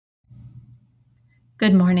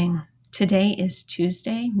Good morning. Today is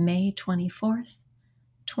Tuesday, May 24th,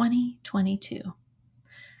 2022.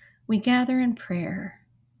 We gather in prayer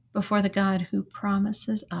before the God who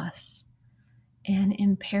promises us an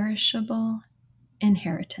imperishable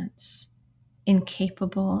inheritance,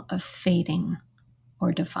 incapable of fading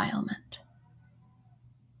or defilement.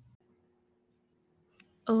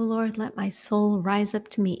 O Lord, let my soul rise up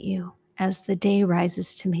to meet you as the day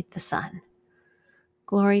rises to meet the sun.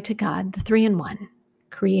 Glory to God, the Three in One,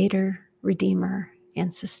 Creator, Redeemer,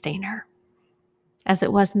 and Sustainer, as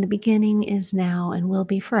it was in the beginning, is now, and will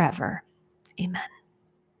be forever. Amen.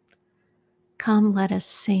 Come, let us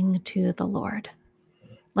sing to the Lord.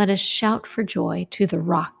 Let us shout for joy to the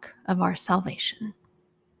rock of our salvation.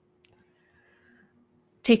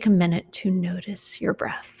 Take a minute to notice your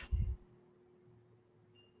breath.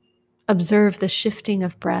 Observe the shifting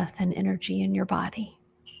of breath and energy in your body.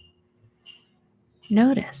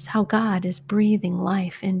 Notice how God is breathing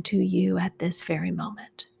life into you at this very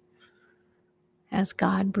moment, as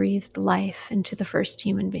God breathed life into the first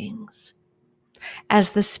human beings.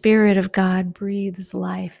 As the Spirit of God breathes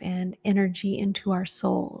life and energy into our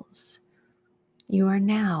souls, you are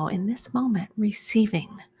now, in this moment,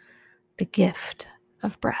 receiving the gift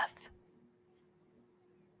of breath.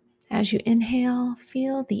 As you inhale,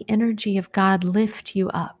 feel the energy of God lift you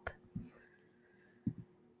up.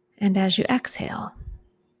 And as you exhale,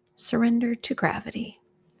 surrender to gravity,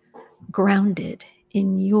 grounded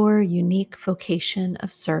in your unique vocation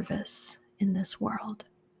of service in this world.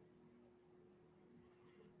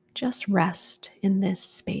 Just rest in this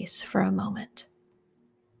space for a moment.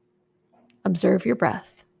 Observe your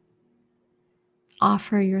breath.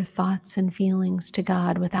 Offer your thoughts and feelings to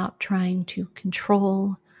God without trying to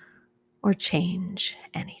control or change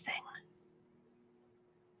anything.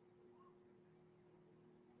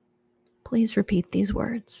 Please repeat these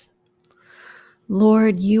words.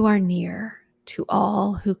 Lord, you are near to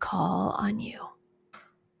all who call on you.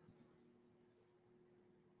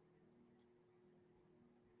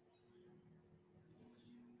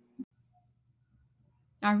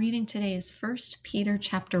 Our reading today is 1 Peter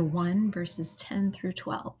chapter 1, verses 10 through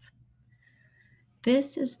 12.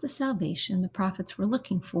 This is the salvation the prophets were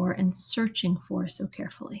looking for and searching for so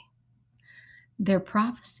carefully. Their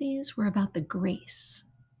prophecies were about the grace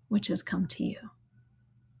which has come to you.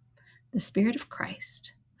 The Spirit of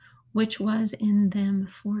Christ, which was in them,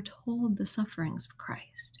 foretold the sufferings of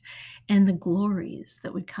Christ and the glories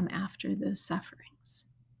that would come after those sufferings.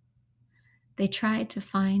 They tried to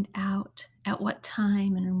find out at what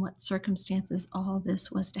time and in what circumstances all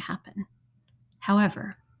this was to happen.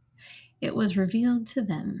 However, it was revealed to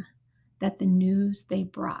them that the news they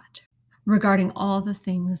brought regarding all the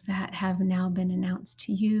things that have now been announced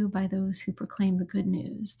to you by those who proclaim the good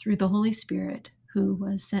news through the Holy Spirit who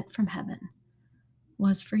was sent from heaven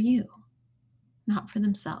was for you, not for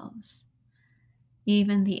themselves.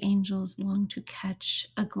 Even the angels long to catch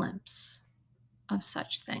a glimpse of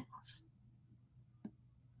such things.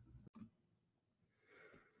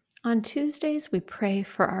 On Tuesdays, we pray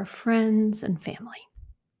for our friends and family.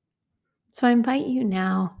 So I invite you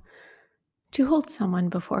now to hold someone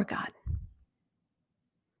before God.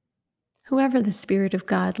 Whoever the Spirit of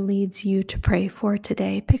God leads you to pray for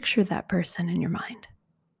today, picture that person in your mind.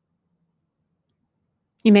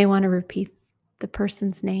 You may want to repeat the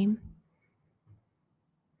person's name,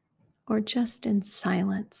 or just in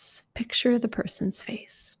silence, picture the person's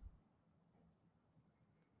face.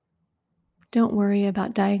 Don't worry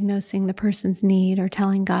about diagnosing the person's need or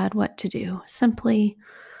telling God what to do. Simply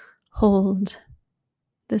hold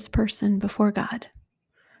this person before God,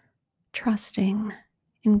 trusting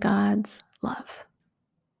in God's love.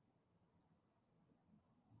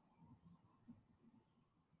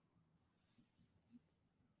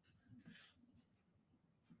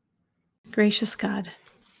 Gracious God,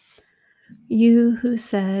 you who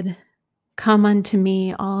said, "Come unto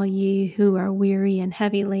me, all ye who are weary and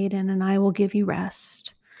heavy laden, and I will give you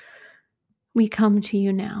rest." We come to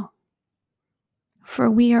you now, for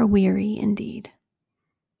we are weary indeed.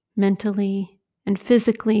 Mentally and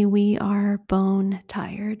physically, we are bone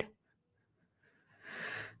tired.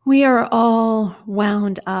 We are all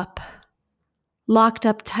wound up, locked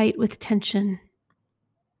up tight with tension,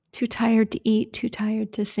 too tired to eat, too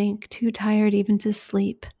tired to think, too tired even to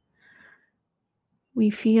sleep. We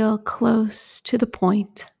feel close to the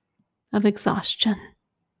point of exhaustion.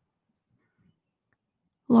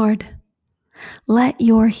 Lord, let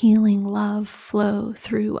your healing love flow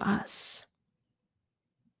through us.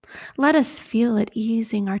 Let us feel it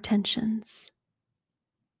easing our tensions.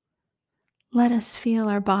 Let us feel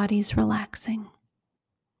our bodies relaxing.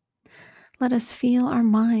 let us feel our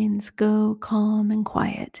minds go calm and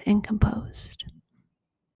quiet and composed.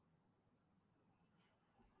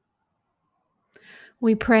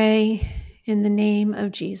 We pray in the name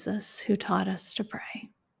of Jesus, who taught us to pray.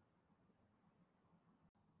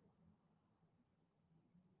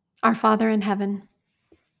 Our Father in heaven,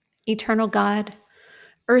 eternal God,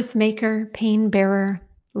 earth maker, pain bearer,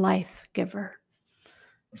 life giver,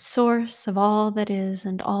 source of all that is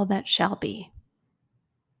and all that shall be,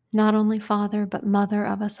 not only Father, but Mother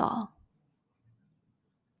of us all.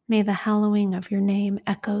 May the hallowing of your name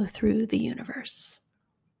echo through the universe.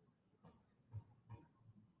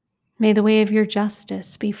 May the way of your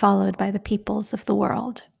justice be followed by the peoples of the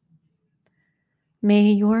world.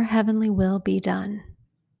 May your heavenly will be done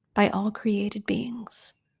by all created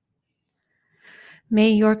beings. May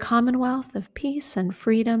your commonwealth of peace and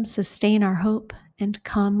freedom sustain our hope and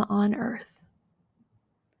come on earth.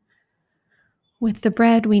 With the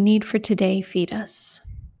bread we need for today, feed us.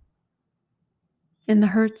 In the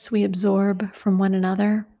hurts we absorb from one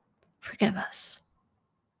another, forgive us.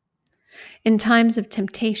 In times of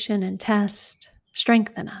temptation and test,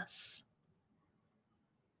 strengthen us.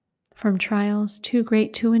 From trials too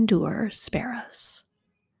great to endure, spare us.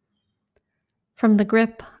 From the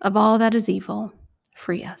grip of all that is evil,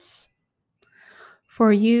 free us.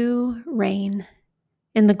 For you reign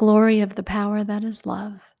in the glory of the power that is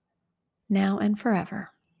love, now and forever.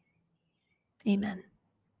 Amen.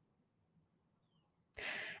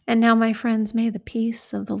 And now, my friends, may the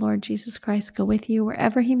peace of the Lord Jesus Christ go with you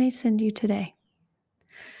wherever he may send you today.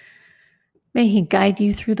 May he guide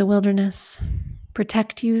you through the wilderness,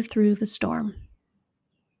 protect you through the storm.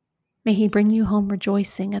 May he bring you home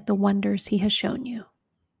rejoicing at the wonders he has shown you.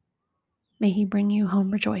 May he bring you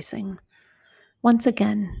home rejoicing once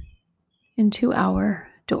again into our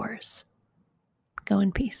doors. Go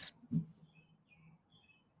in peace.